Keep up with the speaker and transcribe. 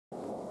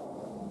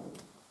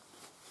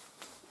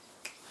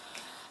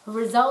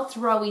Results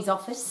Rowie's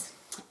office,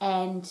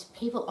 and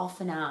people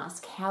often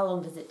ask, how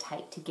long does it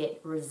take to get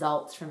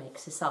results from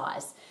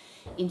exercise?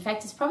 In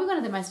fact, it's probably one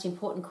of the most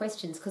important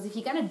questions, because if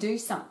you're going to do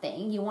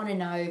something, you want to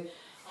know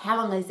how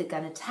long is it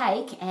going to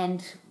take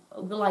and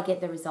will I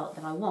get the result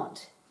that I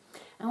want?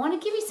 I want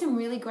to give you some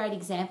really great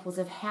examples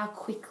of how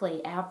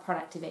quickly our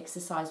product of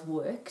exercise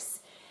works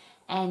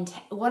and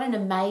what an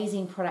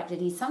amazing product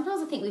it is.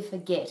 Sometimes I think we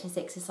forget as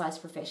exercise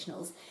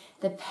professionals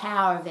the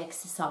power of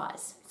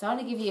exercise. So I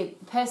want to give you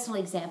a personal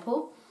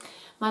example.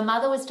 My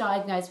mother was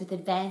diagnosed with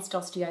advanced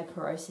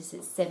osteoporosis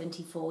at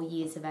 74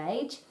 years of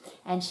age,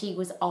 and she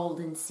was old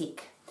and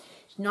sick.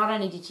 Not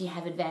only did she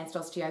have advanced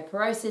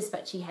osteoporosis,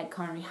 but she had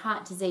coronary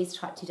heart disease,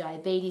 type 2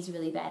 diabetes,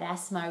 really bad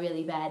asthma,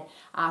 really bad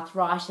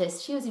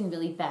arthritis. She was in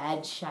really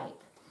bad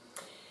shape,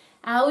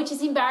 which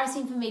is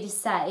embarrassing for me to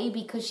say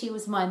because she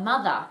was my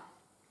mother.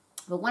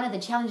 But one of the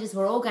challenges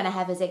we're all going to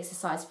have as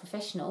exercise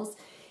professionals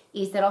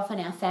is that often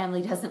our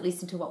family doesn't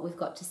listen to what we've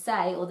got to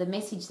say, or the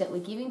message that we're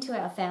giving to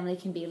our family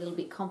can be a little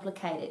bit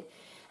complicated.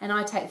 And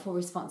I take full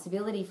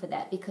responsibility for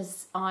that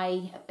because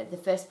the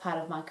first part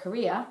of my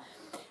career,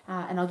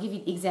 and I'll give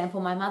you an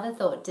example, my mother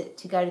thought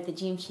to go to the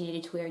gym she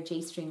needed to wear a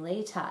G-string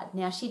leotard.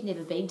 Now, she'd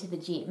never been to the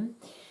gym.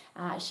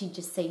 She'd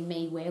just seen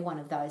me wear one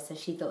of those, so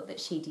she thought that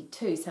she did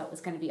too. So it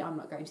was going to be, I'm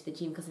not going to the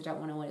gym because I don't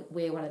want to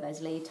wear one of those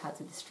leotards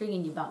with a string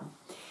in your bum.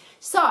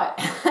 So,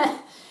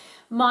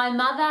 my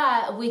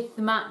mother, with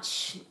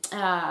much,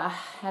 how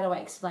do I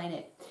explain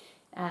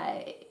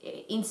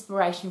it,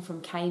 inspiration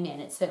from K-Man,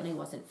 it certainly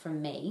wasn't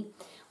from me.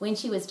 When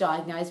she was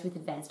diagnosed with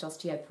advanced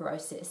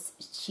osteoporosis,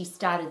 she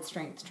started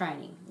strength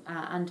training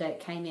under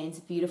K-Man's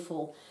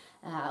beautiful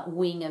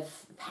wing of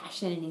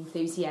passion and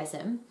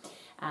enthusiasm.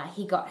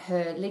 He got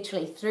her,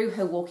 literally threw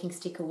her walking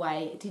stick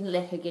away, didn't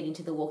let her get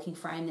into the walking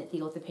frame that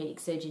the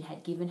orthopaedic surgeon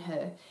had given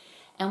her,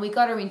 and we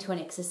got her into an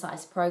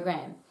exercise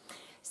program.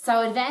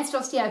 So advanced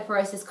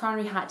osteoporosis,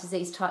 coronary heart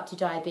disease, type 2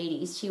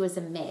 diabetes, she was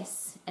a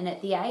mess. And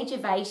at the age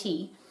of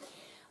 80,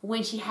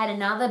 when she had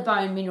another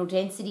bone mineral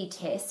density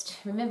test,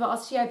 remember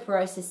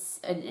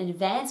osteoporosis, an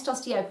advanced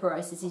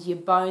osteoporosis is your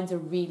bones are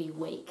really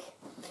weak.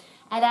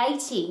 At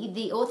 80,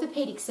 the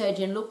orthopaedic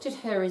surgeon looked at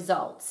her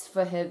results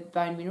for her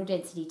bone mineral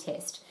density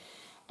test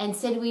and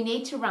said, we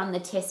need to run the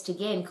test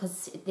again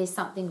because there's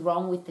something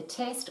wrong with the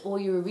test, or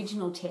your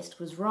original test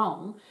was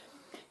wrong.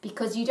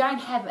 Because you don't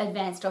have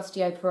advanced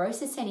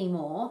osteoporosis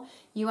anymore,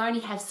 you only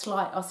have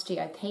slight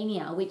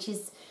osteopenia, which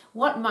is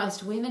what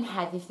most women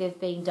have if they've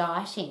been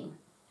dieting.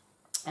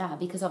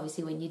 Because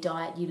obviously when you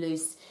diet, you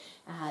lose,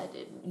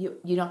 you're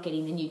not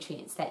getting the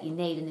nutrients that you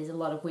need, and there's a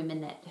lot of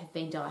women that have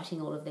been dieting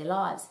all of their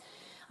lives.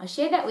 I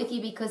share that with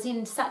you because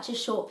in such a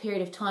short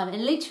period of time,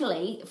 and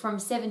literally from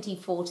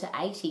 74 to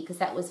 80, because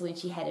that was when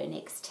she had her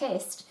next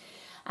test,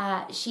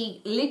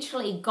 she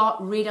literally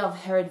got rid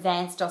of her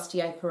advanced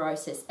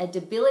osteoporosis, a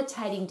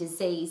debilitating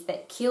disease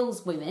that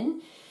kills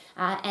women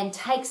and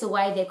takes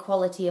away their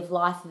quality of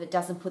life if it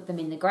doesn't put them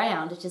in the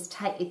ground.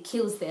 It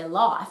kills their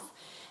life.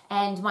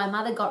 And my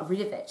mother got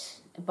rid of it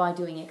by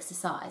doing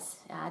exercise.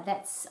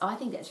 I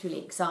think that's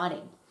really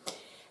exciting.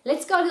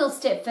 Let's go a little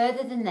step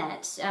further than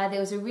that. There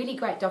was a really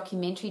great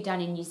documentary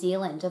done in New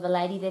Zealand of a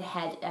lady that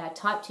had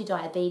type 2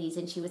 diabetes,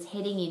 and she was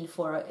heading in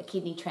for a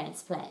kidney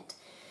transplant.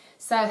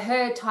 So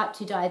her type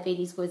 2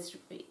 diabetes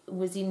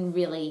was in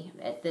really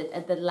at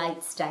the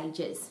late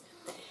stages.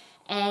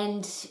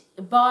 And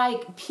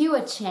by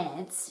pure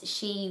chance,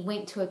 she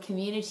went to a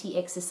community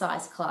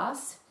exercise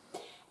class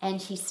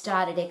and she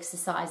started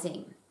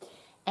exercising.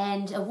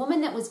 And a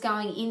woman that was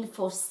going in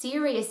for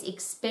serious,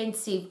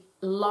 expensive,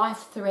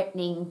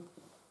 life-threatening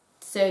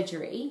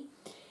surgery,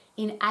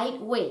 in 8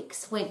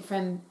 weeks went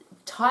from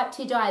type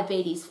 2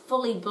 diabetes,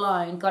 fully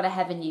blown, got to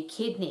have a new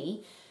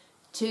kidney,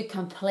 to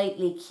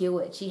completely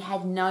cured. She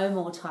had no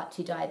more type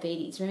 2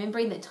 diabetes.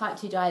 Remembering that type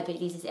 2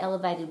 diabetes is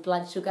elevated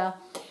blood sugar,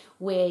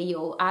 where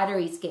your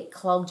arteries get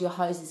clogged, your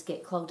hoses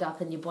get clogged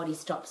up, and your body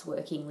stops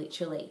working,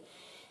 literally.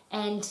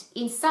 And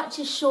in such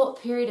a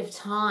short period of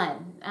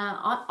time,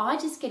 I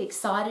just get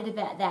excited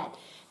about that.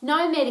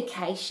 No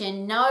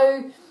medication,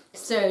 no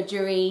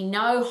surgery,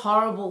 no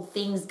horrible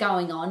things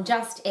going on,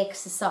 just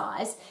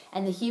exercise,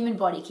 and the human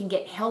body can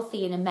get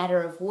healthy in a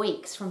matter of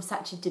weeks from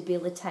such a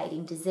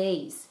debilitating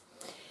disease.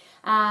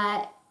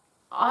 I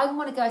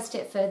want to go a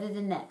step further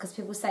than that because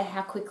people say,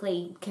 how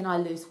quickly can I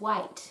lose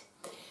weight?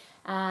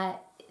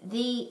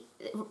 The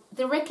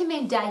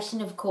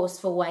recommendation, of course,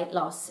 for weight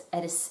loss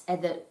at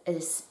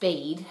a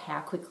speed, how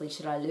quickly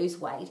should I lose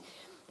weight,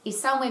 is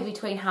somewhere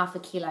between ½ a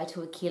kilo to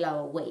 1 kilo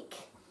a week.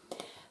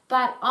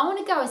 But I want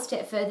to go a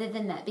step further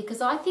than that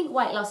because I think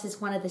weight loss is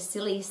one of the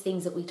silliest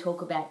things that we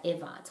talk about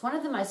ever. It's one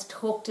of the most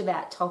talked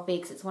about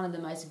topics. It's one of the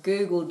most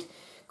Googled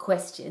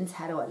questions,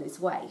 how do I lose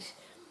weight?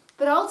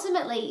 But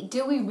ultimately,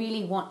 do we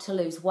really want to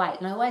lose weight?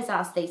 And I always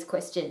ask these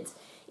questions.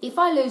 If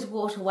I lose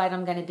water weight,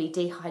 I'm going to be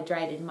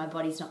dehydrated and my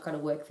body's not going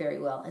to work very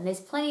well. And there's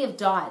plenty of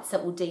diets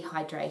that will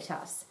dehydrate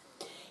us.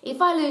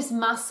 If I lose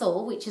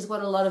muscle, which is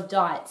what a lot of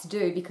diets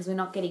do because we're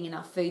not getting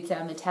enough food, so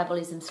our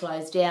metabolism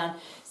slows down,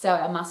 so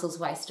our muscles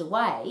waste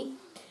away,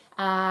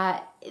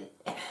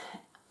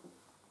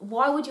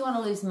 why would you want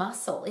to lose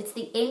muscle? It's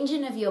the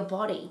engine of your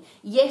body.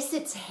 Yes,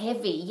 it's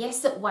heavy.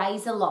 Yes, it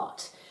weighs a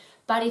lot.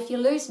 But if you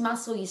lose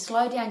muscle, you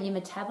slow down your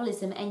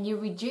metabolism and you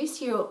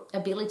reduce your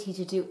ability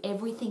to do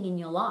everything in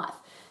your life.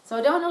 So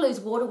I don't want to lose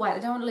water weight. I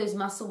don't want to lose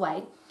muscle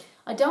weight.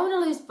 I don't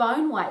want to lose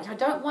bone weight. I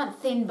don't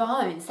want thin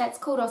bones. That's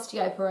called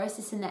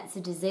osteoporosis, and that's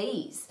a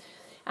disease.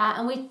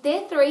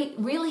 They're three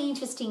really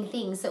interesting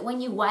things that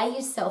when you weigh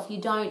yourself, you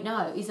don't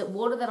know. Is it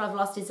water that I've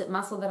lost? Is it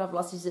muscle that I've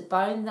lost? Is it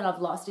bone that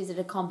I've lost? Is it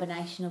a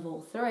combination of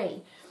all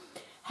three?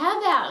 How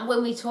about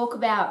when we talk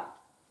about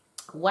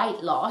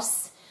weight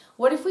loss,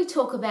 what if we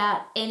talk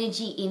about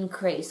energy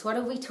increase? What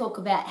if we talk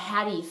about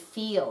how do you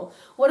feel?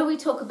 What do we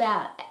talk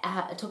about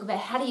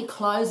how do your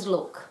clothes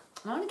look?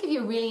 I want to give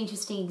you a really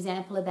interesting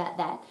example about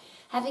that,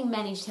 having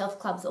managed health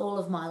clubs all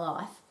of my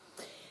life.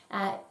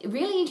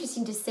 Really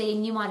interesting to see,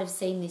 and you might have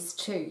seen this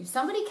too.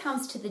 Somebody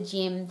comes to the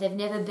gym, they've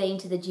never been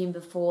to the gym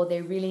before,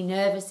 they're really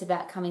nervous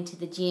about coming to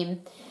the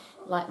gym.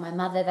 Like my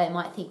mother, they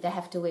might think they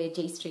have to wear a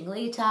G-string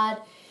leotard.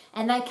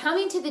 And they come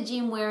into the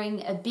gym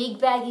wearing a big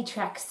baggy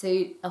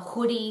tracksuit, a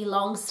hoodie,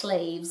 long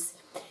sleeves,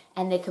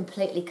 and they're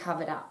completely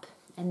covered up.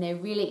 And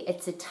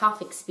it's a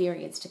tough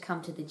experience to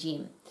come to the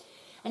gym.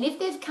 And if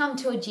they've come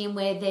to a gym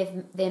where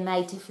they're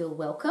made to feel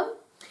welcome,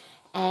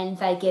 and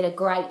they get a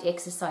great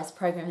exercise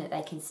program that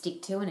they can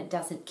stick to and it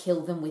doesn't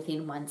kill them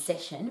within one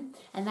session,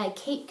 and they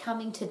keep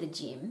coming to the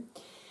gym,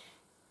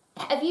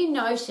 have you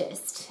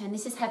noticed, and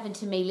this has happened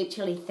to me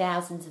literally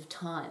thousands of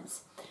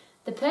times,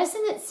 the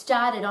person that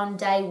started on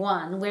day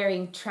one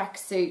wearing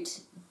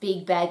tracksuit,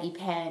 big baggy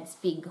pants,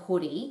 big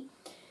hoodie,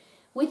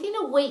 within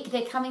a week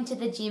they're coming to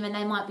the gym and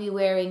they might be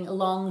wearing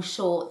long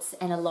shorts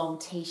and a long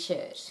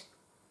t-shirt.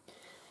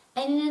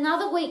 And in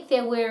another week,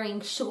 they're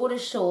wearing shorter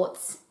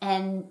shorts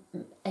and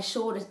a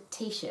shorter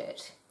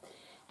t-shirt.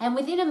 And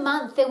within a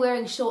month, they're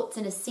wearing shorts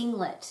and a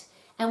singlet.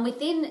 And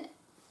within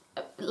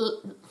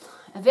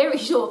a very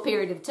short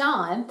period of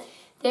time,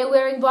 they're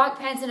wearing bike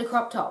pants and a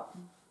crop top.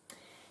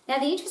 Now,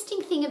 the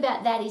interesting thing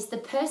about that is the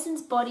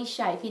person's body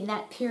shape in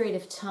that period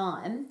of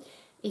time,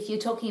 if you're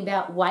talking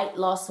about weight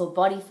loss or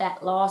body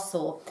fat loss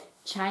or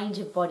change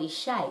of body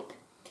shape,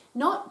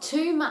 not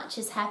too much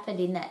has happened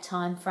in that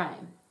time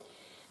frame.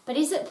 But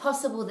is it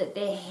possible that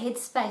their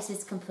headspace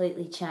has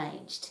completely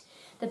changed?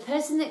 The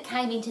person that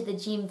came into the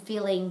gym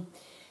feeling,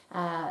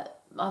 I've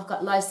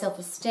got low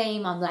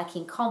self-esteem, I'm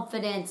lacking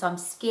confidence, I'm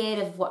scared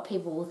of what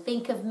people will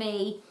think of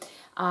me,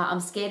 I'm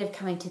scared of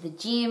coming to the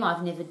gym,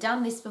 I've never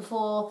done this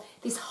before,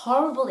 this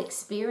horrible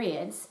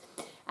experience,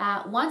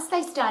 once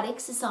they start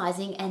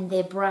exercising and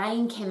their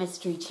brain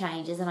chemistry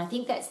changes, and I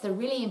think that's the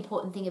really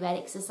important thing about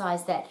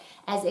exercise that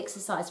as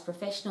exercise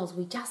professionals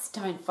we just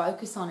don't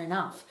focus on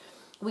enough.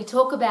 We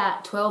talk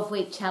about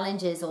 12-week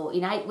challenges, or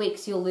in 8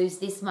 weeks you'll lose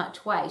this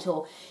much weight,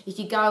 or if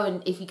you go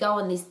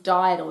on this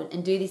diet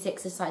and do this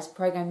exercise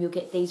program, you'll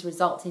get these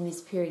results in this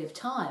period of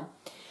time.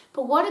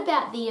 But what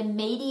about the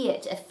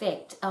immediate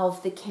effect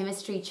of the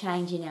chemistry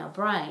change in our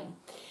brain?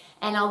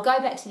 And I'll go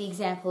back to the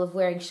example of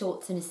wearing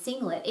shorts and a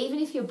singlet. Even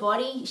if your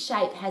body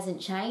shape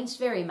hasn't changed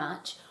very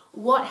much,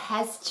 what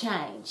has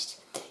changed?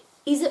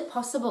 Is it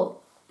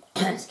possible,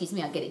 excuse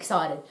me, I get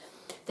excited,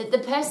 that the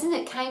person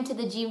that came to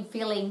the gym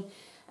feeling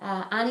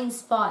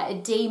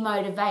uninspired,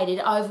 demotivated,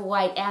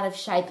 overweight, out of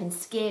shape and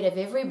scared of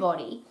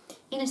everybody,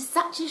 in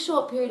such a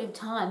short period of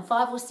time,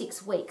 5 or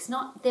 6 weeks,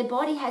 their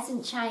body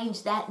hasn't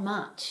changed that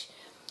much,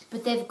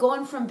 but they've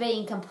gone from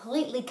being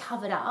completely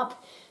covered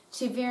up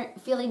to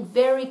feeling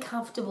very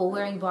comfortable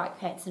wearing bike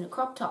pants and a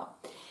crop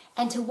top.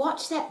 And to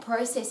watch that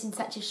process in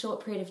such a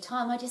short period of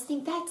time, I just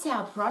think that's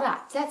our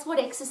product. That's what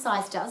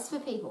exercise does for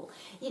people.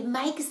 It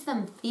makes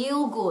them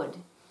feel good.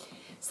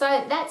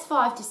 So that's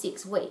 5 to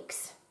 6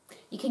 weeks.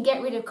 You can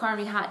get rid of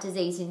coronary heart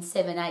disease in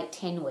 7, 8,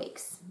 10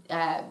 weeks.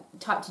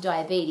 Type 2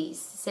 diabetes,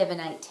 7,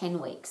 8,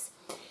 10 weeks.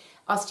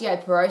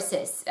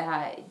 Osteoporosis,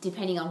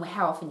 depending on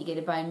how often you get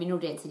a bone mineral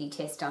density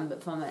test done,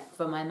 but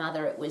for my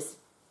mother it was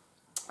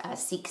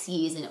 6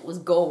 years and it was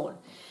gone.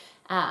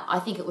 I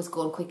think it was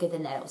gone quicker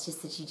than that. It was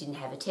just that she didn't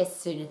have a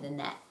test sooner than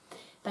that.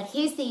 But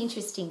here's the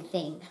interesting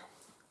thing.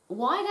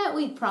 Why don't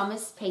we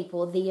promise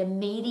people the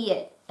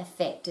immediate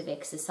effect of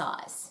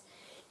exercise?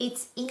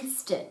 It's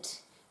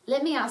instant.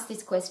 Let me ask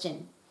this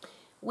question.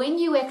 When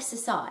you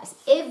exercise,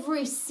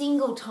 every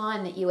single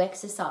time that you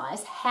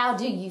exercise, how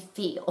do you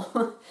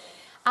feel?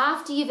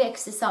 After you've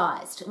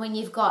exercised, when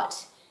you've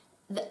got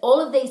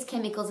all of these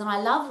chemicals, and I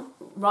love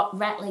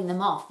rattling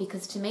them off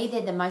because to me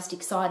they're the most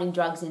exciting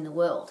drugs in the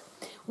world.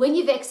 When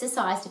you've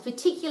exercised,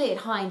 particularly at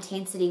high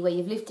intensity where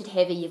you've lifted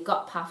heavy, you've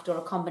got puffed, or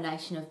a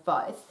combination of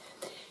both,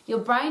 your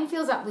brain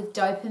fills up with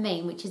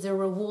dopamine, which is a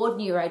reward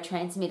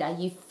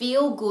neurotransmitter. You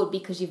feel good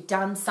because you've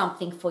done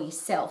something for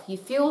yourself. You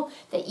feel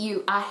that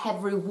you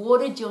have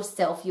rewarded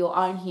yourself, your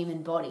own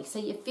human body. So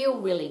you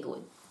feel really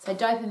good. So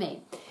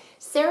dopamine.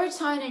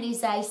 Serotonin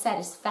is a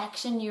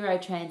satisfaction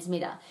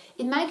neurotransmitter.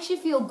 It makes you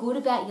feel good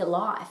about your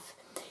life.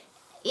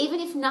 Even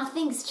if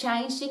nothing's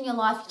changed in your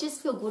life, you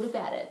just feel good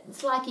about it.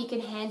 It's like you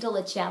can handle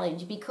a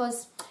challenge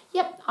because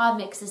yep,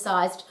 I'm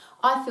exercised,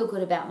 I feel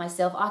good about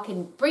myself, I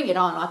can bring it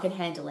on, I can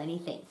handle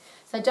anything.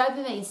 So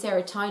dopamine,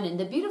 serotonin,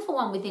 the beautiful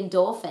one with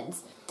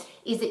endorphins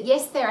is that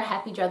yes, they're a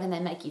happy drug and they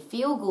make you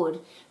feel good,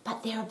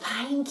 but they're a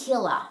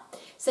painkiller.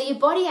 So your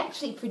body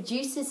actually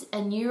produces a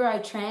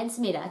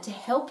neurotransmitter to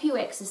help you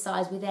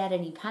exercise without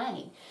any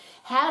pain.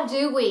 How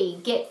do we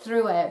get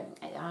through I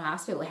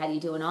ask people, how do you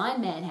do an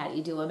Ironman? How do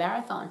you do a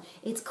marathon?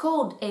 It's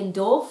called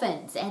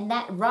endorphins, and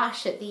that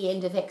rush at the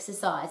end of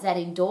exercise, that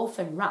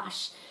endorphin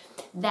rush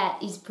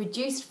that is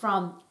produced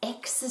from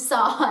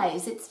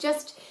exercise. It's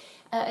just,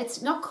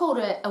 it's not called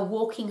a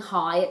walking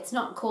high. It's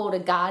not called a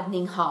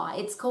gardening high.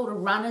 It's called a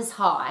runner's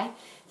high.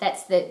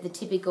 That's the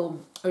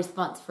typical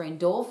response for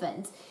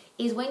endorphins.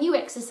 Is when you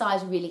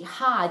exercise really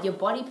hard, your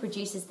body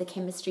produces the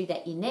chemistry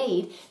that you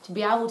need to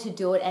be able to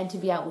do it and to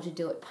be able to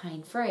do it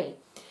pain-free.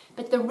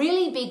 But the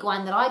really big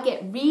one that I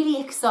get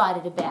really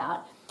excited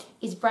about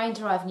is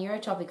brain-derived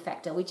neurotropic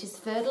factor, which is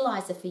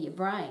fertilizer for your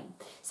brain.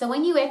 So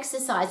when you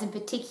exercise, and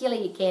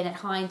particularly again at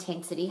high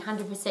intensity,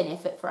 100%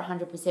 effort for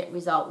 100%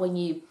 result, when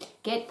you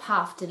get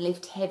puffed and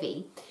lift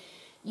heavy,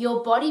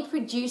 your body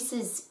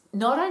produces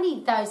not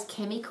only those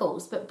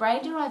chemicals, but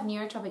brain-derived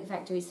neurotropic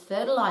factor is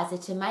fertilizer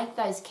to make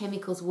those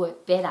chemicals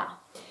work better.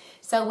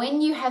 So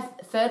when you have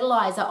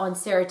fertilizer on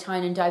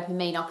serotonin,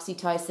 dopamine,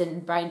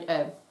 oxytocin,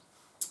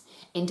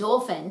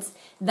 endorphins,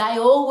 they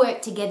all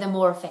work together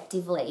more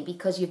effectively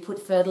because you put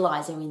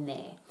fertilizer in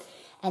there.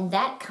 And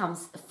that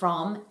comes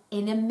from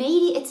an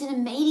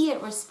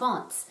immediate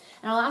response.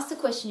 And I'll ask the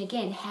question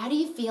again, how do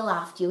you feel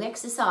after you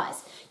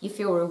exercise? You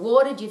feel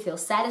rewarded, you feel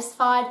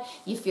satisfied,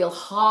 you feel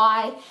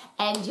high,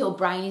 and your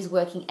brain is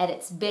working at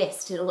its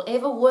best. It'll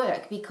ever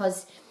work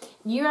because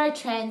the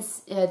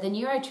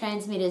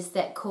neurotransmitters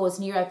that cause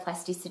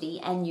neuroplasticity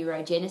and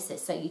neurogenesis.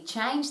 So you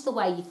change the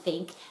way you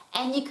think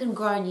and you can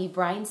grow new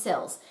brain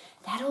cells.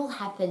 That all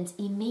happens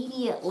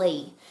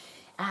immediately.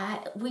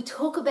 We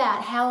talk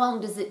about how long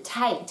does it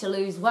take to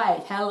lose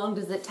weight? How long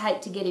does it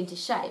take to get into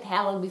shape?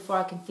 How long before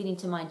I can fit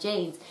into my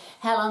jeans?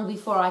 How long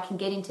before I can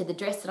get into the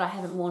dress that I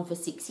haven't worn for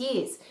 6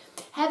 years?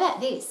 How about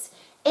this?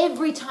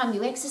 Every time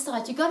you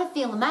exercise, you've got to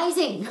feel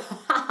amazing.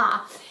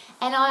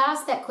 And I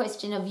ask that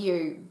question of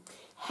you.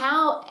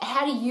 How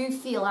do you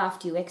feel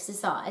after you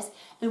exercise?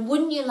 And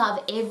wouldn't you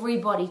love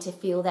everybody to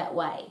feel that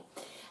way?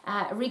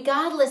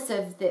 Regardless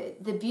of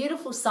the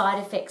beautiful side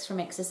effects from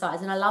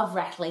exercise, and I love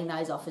rattling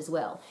those off as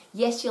well.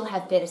 Yes, you'll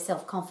have better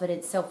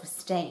self-confidence,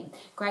 self-esteem,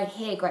 great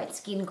hair, great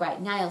skin, great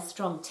nails,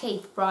 strong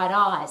teeth, bright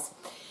eyes.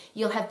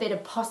 You'll have better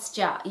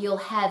posture. You'll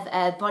have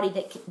a body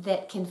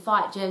that can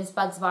fight germs,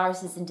 bugs,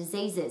 viruses, and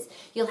diseases.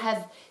 You'll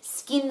have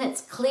skin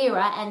that's clearer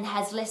and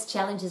has less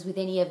challenges with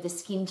any of the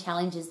skin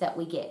challenges that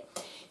we get.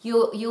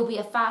 You'll be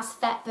a fast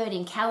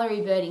fat-burning,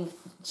 calorie-burning,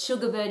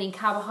 sugar-burning,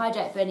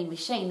 carbohydrate-burning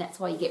machine. That's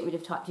why you get rid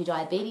of type 2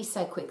 diabetes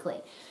so quickly.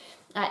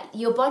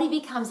 Your body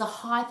becomes a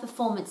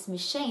high-performance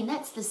machine.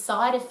 That's the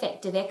side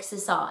effect of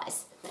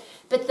exercise.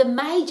 But the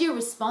major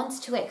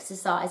response to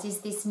exercise is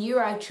this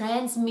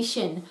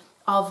neurotransmission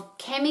of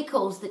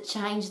chemicals that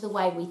change the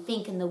way we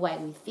think and the way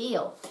we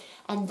feel.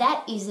 And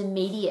that is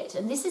immediate.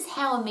 And this is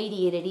how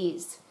immediate it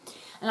is.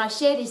 And I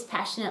share this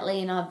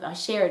passionately, and I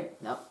share it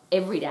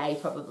every day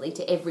probably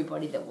to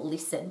everybody that will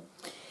listen.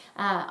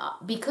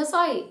 Because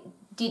I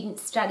didn't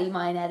study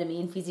my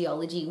anatomy and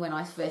physiology when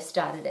I first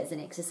started as an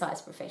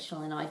exercise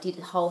professional, and I did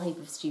a whole heap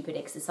of stupid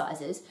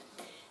exercises.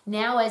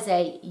 Now as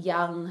a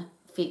young,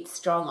 fit,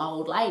 strong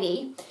old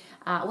lady,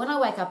 when I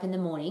wake up in the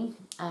morning,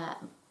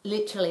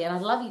 literally, and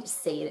I'd love you to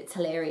see it, it's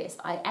hilarious,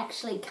 I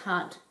actually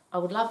can't, I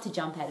would love to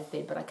jump out of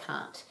bed, but I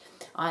can't.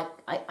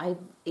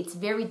 It's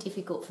very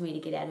difficult for me to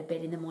get out of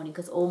bed in the morning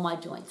because all my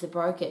joints are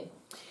broken.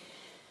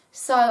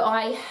 So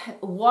I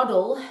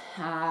waddle,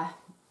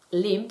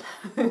 limp,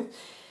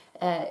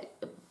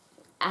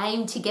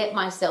 aim to get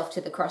myself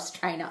to the cross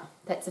trainer.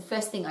 That's the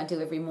first thing I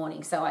do every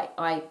morning. So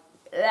I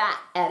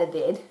out of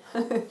bed,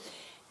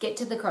 get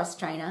to the cross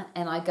trainer,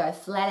 and I go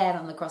flat out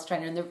on the cross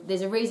trainer. And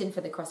there's a reason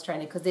for the cross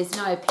trainer because there's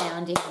no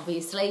pounding,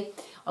 obviously.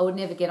 I would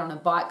never get on a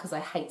bike because I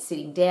hate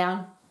sitting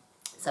down.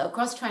 So a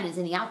cross trainer is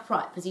in the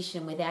upright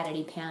position without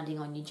any pounding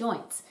on your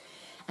joints.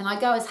 And I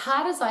go as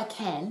hard as I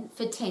can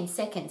for 10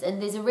 seconds.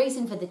 And there's a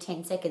reason for the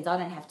 10 seconds. I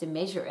don't have to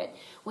measure it.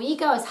 When you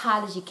go as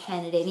hard as you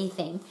can at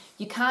anything,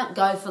 you can't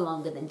go for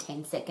longer than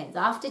 10 seconds.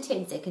 After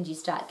 10 seconds, you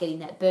start getting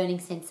that burning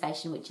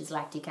sensation, which is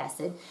lactic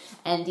acid.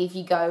 And if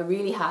you go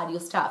really hard, you'll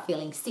start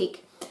feeling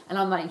sick. And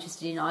I'm not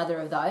interested in either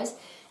of those.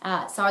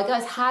 So I go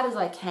as hard as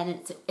I can,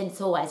 and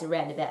it's always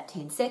around about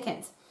 10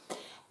 seconds.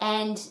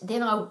 And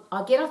then I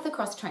get off the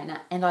cross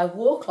trainer and I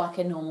walk like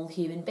a normal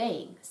human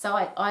being. So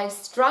I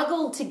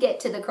struggle to get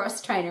to the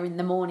cross trainer in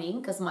the morning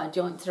because my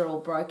joints are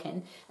all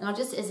broken. And I'll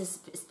just, as a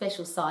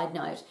special side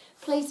note,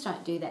 please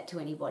don't do that to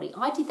anybody.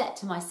 I did that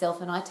to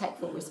myself, and I take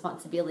full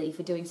responsibility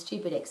for doing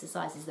stupid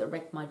exercises that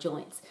wrecked my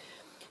joints.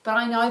 But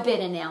I know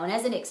better now, and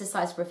as an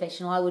exercise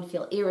professional, I would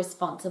feel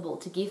irresponsible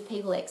to give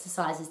people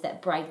exercises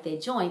that break their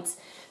joints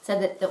so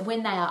that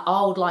when they are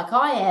old like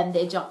I am,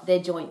 their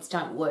joints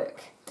don't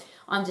work.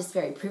 I'm just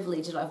very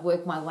privileged that I've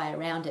worked my way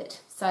around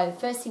it. So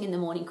first thing in the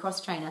morning, cross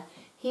trainer,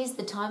 here's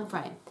the time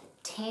frame,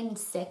 10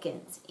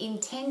 seconds. In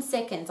 10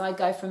 seconds, I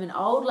go from an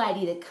old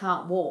lady that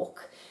can't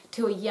walk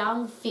to a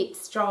young, fit,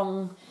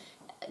 strong,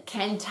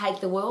 can take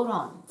the world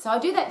on. So I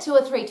do that 2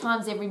 or 3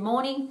 times every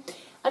morning.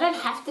 I don't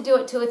have to do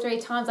it 2 or 3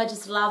 times. I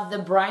just love the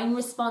brain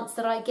response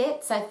that I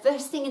get. So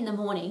first thing in the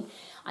morning,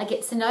 I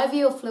get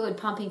synovial fluid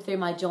pumping through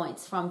my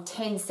joints from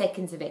 10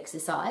 seconds of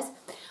exercise.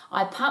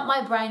 I pump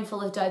my brain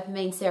full of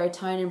dopamine,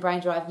 serotonin,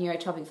 brain-derived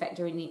neurotropic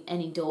factor and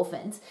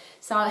endorphins.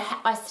 So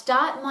I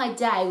start my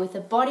day with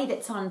a body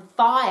that's on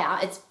fire.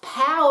 It's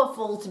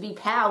powerful to be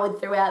powered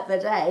throughout the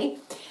day.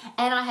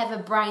 And I have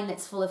a brain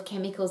that's full of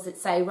chemicals that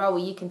say,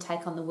 Rowie, you can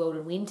take on the world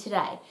and win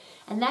today.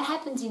 And that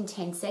happens in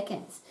 10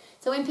 seconds.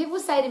 So when people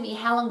say to me,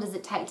 how long does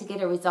it take to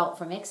get a result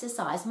from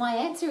exercise? My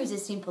answer is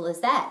as simple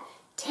as that,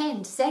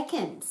 10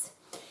 seconds.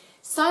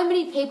 So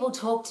many people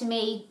talk to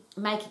me,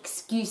 make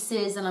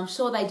excuses, and I'm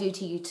sure they do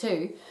to you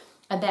too,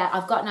 about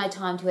I've got no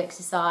time to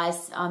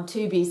exercise, I'm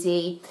too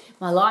busy,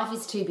 my life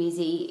is too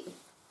busy,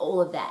 all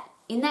of that.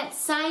 In that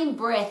same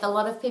breath, a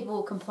lot of people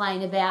will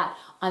complain about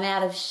I'm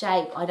out of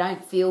shape, I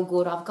don't feel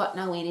good, I've got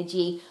no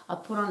energy,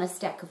 I've put on a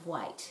stack of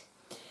weight.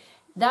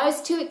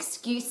 Those two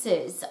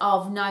excuses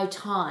of no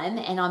time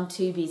and I'm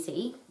too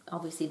busy,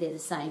 obviously they're the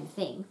same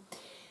thing.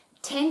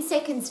 10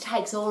 seconds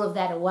takes all of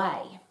that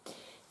away.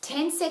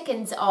 10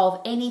 seconds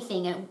of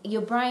anything, and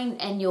your brain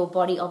and your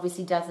body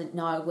obviously doesn't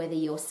know whether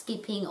you're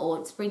skipping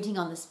or sprinting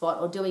on the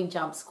spot or doing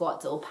jump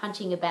squats or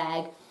punching a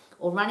bag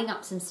or running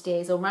up some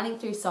stairs or running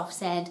through soft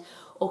sand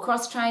or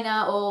cross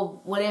trainer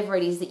or whatever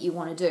it is that you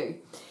want to do.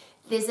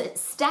 There's a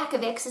stack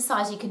of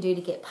exercise you can do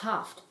to get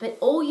puffed, but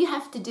all you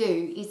have to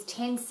do is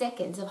 10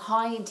 seconds of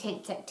high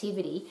intense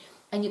activity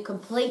and your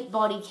complete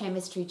body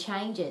chemistry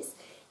changes.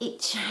 It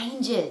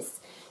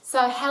changes.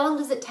 So how long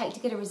does it take to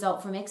get a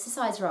result from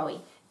exercise,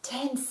 Rowie?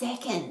 10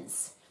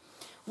 seconds.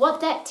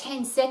 What that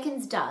 10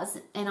 seconds does,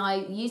 and I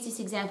use this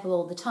example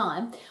all the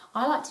time,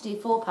 I like to do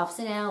 4 puffs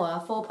an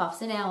hour,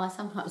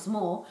 sometimes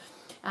more.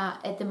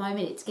 At the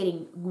moment it's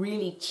getting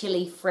really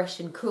chilly,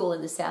 fresh and cool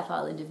in the South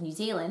Island of New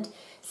Zealand.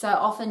 So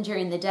often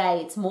during the day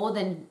it's more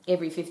than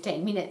every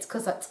 15 minutes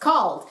because it's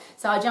cold.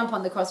 So I jump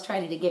on the cross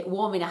trainer to get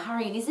warm in a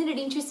hurry. And isn't it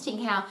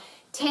interesting how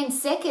 10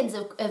 seconds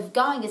of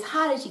going as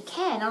hard as you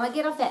can and I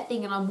get off that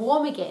thing and I'm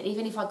warm again,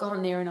 even if I got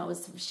on there and I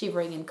was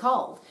shivering and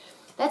cold.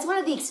 That's one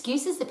of the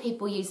excuses that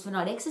people use for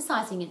not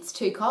exercising. It's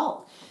too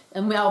cold.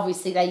 And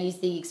obviously they use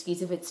the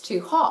excuse if it's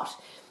too hot.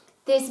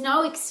 There's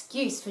no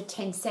excuse for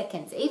 10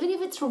 seconds. Even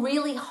if it's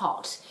really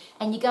hot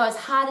and you go as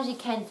hard as you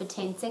can for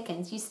 10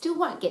 seconds, you still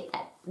won't get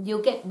that.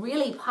 You'll get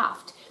really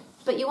puffed,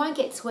 but you won't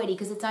get sweaty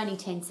because it's only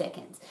 10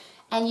 seconds.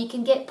 And you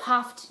can get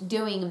puffed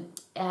doing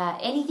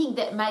anything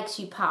that makes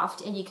you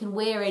puffed, and you can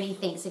wear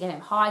anything. So you can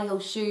have high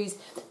heel shoes,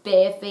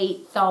 bare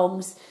feet,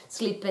 thongs,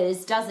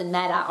 slippers, doesn't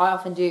matter. I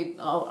often do,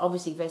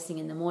 obviously first thing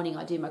in the morning,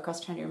 I do my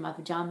cross trainer in my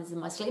pajamas and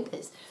my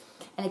slippers,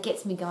 and it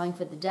gets me going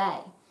for the day.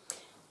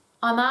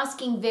 I'm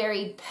asking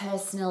very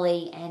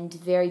personally and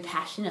very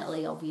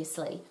passionately,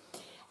 obviously,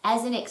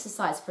 as an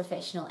exercise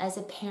professional, as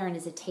a parent,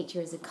 as a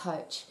teacher, as a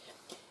coach,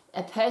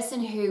 a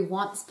person who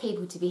wants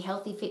people to be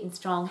healthy, fit and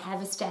strong,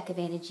 have a stack of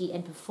energy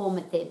and perform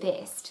at their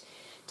best.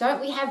 Don't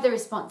we have the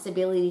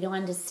responsibility to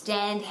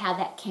understand how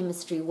that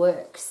chemistry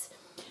works?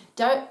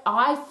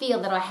 I feel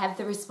that I have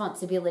the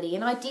responsibility,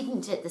 and I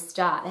didn't at the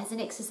start. As an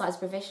exercise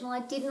professional,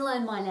 I didn't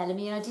learn my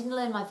anatomy and I didn't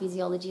learn my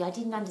physiology. I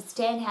didn't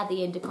understand how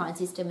the endocrine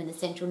system and the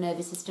central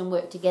nervous system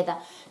work together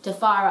to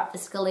fire up the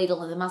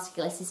skeletal and the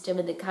muscular system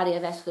and the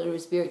cardiovascular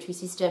respiratory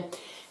system.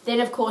 Then,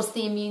 of course,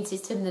 the immune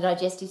system, the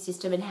digestive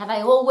system, and how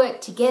they all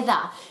work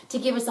together to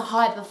give us a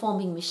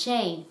high-performing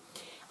machine.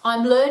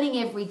 I'm learning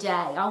every day.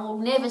 I will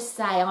never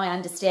say I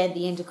understand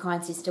the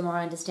endocrine system or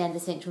I understand the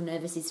central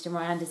nervous system or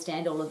I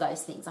understand all of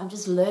those things. I'm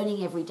just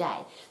learning every day.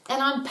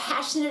 And I'm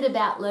passionate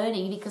about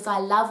learning because I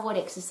love what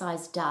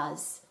exercise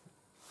does.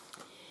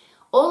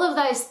 All of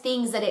those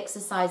things that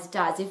exercise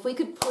does, if we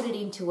could put it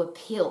into a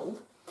pill,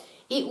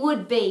 it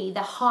would be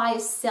the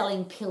highest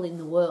selling pill in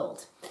the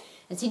world.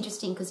 It's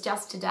interesting because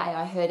just today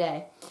I heard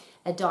a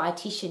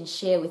dietitian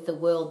share with the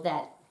world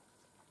that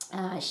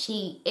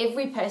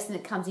every person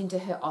that comes into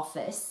her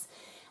office,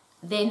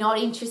 they're not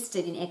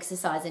interested in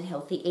exercise and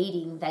healthy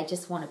eating, they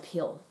just want a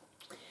pill.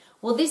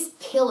 Well, this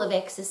pill of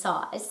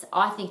exercise,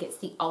 I think it's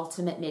the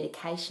ultimate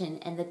medication,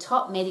 and the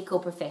top medical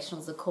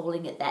professionals are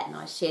calling it that, and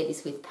I share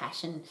this with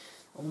passion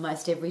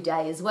almost every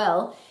day as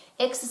well.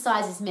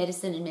 Exercise is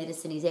medicine and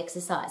medicine is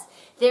exercise.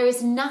 There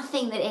is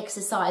nothing that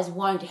exercise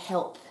won't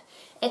help.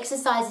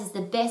 Exercise is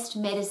the best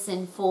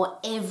medicine for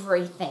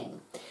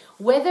everything.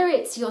 Whether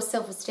it's your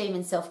self-esteem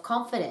and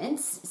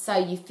self-confidence, so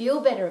you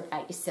feel better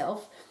about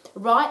yourself,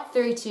 right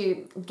through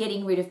to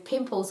getting rid of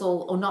pimples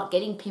or not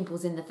getting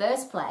pimples in the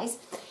first place,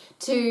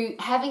 to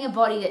having a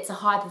body that's a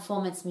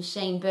high-performance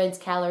machine, burns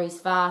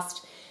calories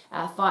fast,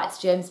 fights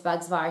germs,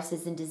 bugs,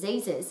 viruses and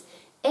diseases.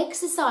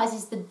 Exercise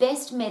is the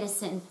best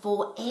medicine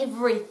for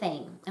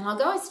everything. And I'll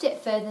go a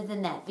step further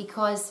than that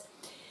because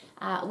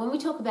When we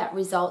talk about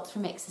results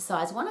from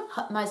exercise, one of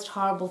the most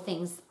horrible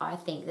things I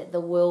think that the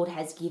world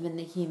has given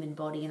the human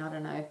body, and I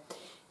don't know,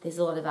 there's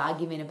a lot of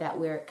argument about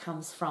where it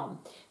comes from.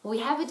 But we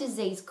have a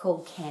disease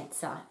called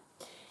cancer,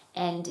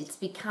 and it's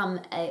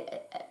become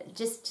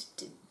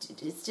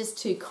it's just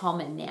too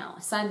common now.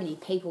 So many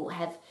people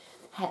have,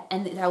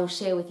 and they will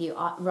share with you,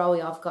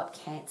 Rowie, I've got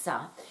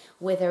cancer,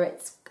 whether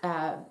it's,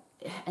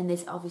 and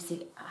there's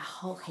obviously a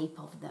whole heap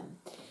of them.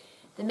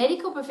 The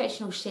medical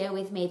professionals share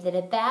with me that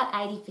about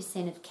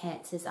 80% of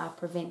cancers are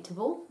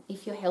preventable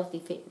if you're healthy,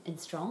 fit and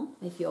strong.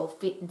 If you're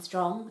fit and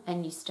strong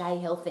and you stay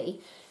healthy,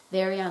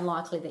 very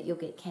unlikely that you'll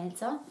get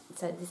cancer.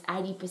 So there's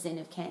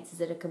 80% of cancers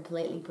that are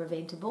completely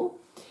preventable.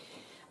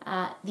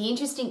 That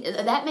means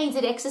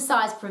that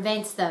exercise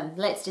prevents them.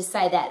 Let's just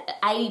say that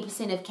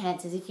 80% of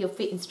cancers, if you're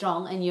fit and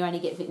strong and you only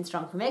get fit and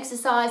strong from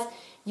exercise,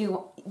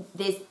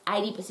 there's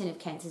 80% of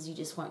cancers you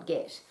just won't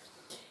get.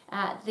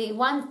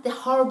 The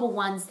horrible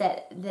ones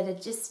that are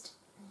just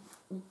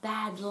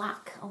bad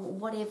luck or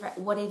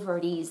whatever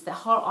it is.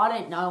 I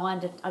don't know.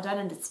 I don't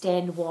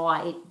understand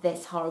why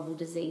this horrible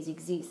disease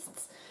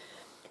exists.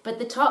 But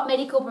the top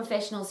medical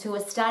professionals who are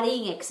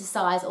studying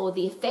exercise or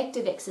the effect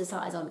of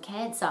exercise on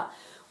cancer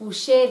will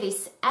share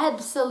this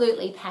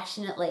absolutely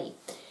passionately.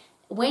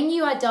 When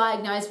you are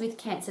diagnosed with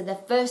cancer, the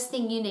first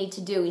thing you need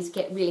to do is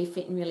get really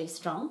fit and really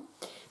strong.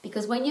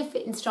 Because when you're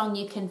fit and strong,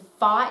 you can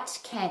fight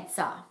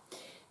cancer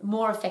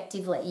more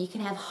effectively. You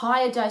can have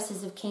higher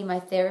doses of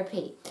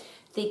chemotherapy.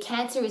 The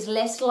cancer is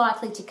less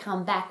likely to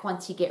come back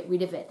once you get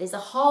rid of it. There's a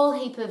whole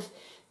heap of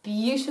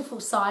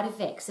beautiful side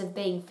effects of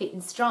being fit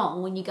and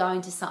strong when you go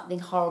into something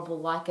horrible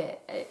like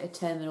a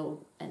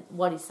terminal, and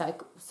what is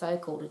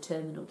so-called a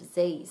terminal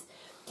disease.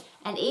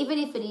 And even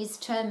if it is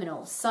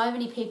terminal, so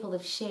many people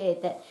have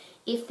shared that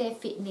if they're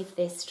fit and if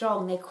they're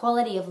strong, their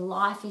quality of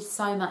life is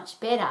so much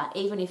better,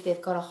 even if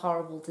they've got a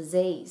horrible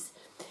disease.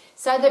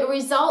 So the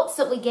results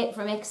that we get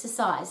from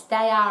exercise,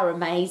 they are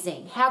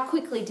amazing. How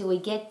quickly do we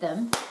get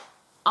them?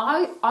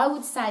 I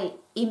would say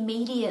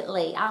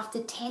immediately,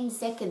 after 10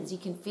 seconds, you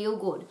can feel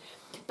good.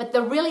 But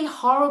the really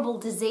horrible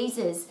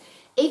diseases,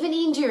 even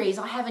injuries,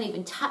 I haven't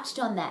even touched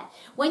on that.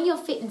 When you're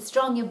fit and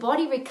strong, your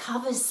body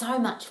recovers so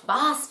much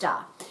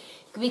faster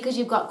because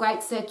you've got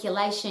great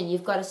circulation,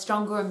 you've got a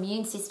stronger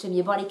immune system,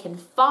 your body can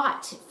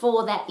fight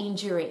for that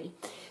injury.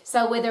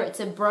 So whether it's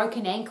a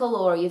broken ankle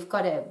or you've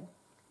got a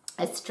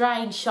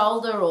strained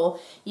shoulder or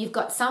you've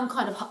got some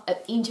kind of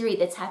injury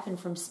that's happened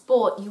from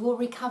sport, you will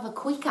recover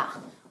quicker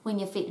when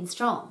you're fit and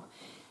strong.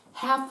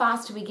 How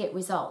fast do we get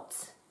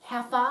results?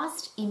 How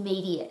fast?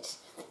 Immediate.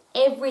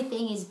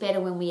 Everything is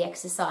better when we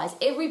exercise.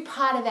 Every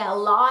part of our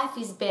life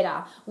is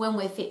better when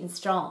we're fit and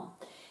strong.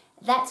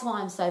 That's why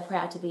I'm so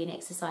proud to be an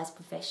exercise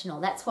professional.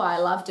 That's why I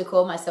love to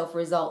call myself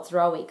Results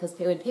Rowie, because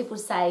when people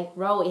say,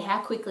 Rowie, how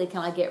quickly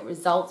can I get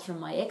results from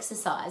my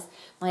exercise?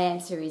 My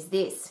answer is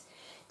this: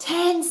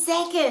 10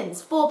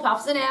 seconds, 4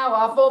 puffs an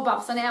hour, 4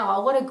 puffs an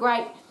hour. What a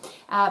great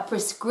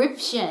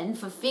prescription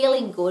for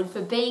feeling good,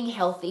 for being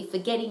healthy, for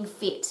getting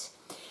fit.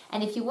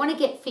 And if you want to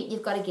get fit,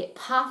 you've got to get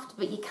puffed,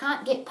 but you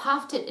can't get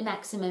puffed at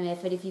maximum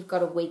effort if you've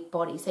got a weak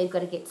body. So you've got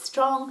to get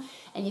strong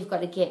and you've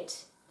got to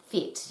get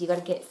fit. You've got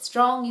to get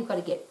strong, you've got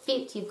to get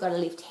fit, you've got to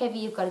lift heavy,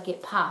 you've got to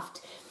get puffed.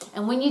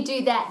 And when you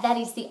do that, that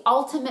is the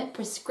ultimate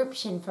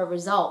prescription for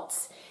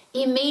results.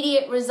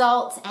 Immediate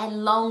results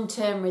and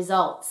long-term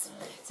results.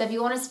 So if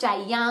you want to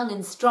stay young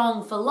and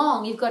strong for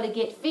long, you've got to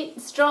get fit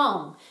and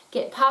strong.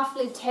 Get puffed,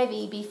 lift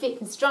heavy, be fit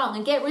and strong,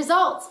 and get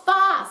results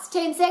fast.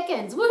 10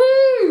 seconds.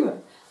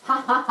 Woohoo!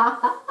 Ha ha ha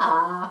ha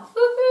ha.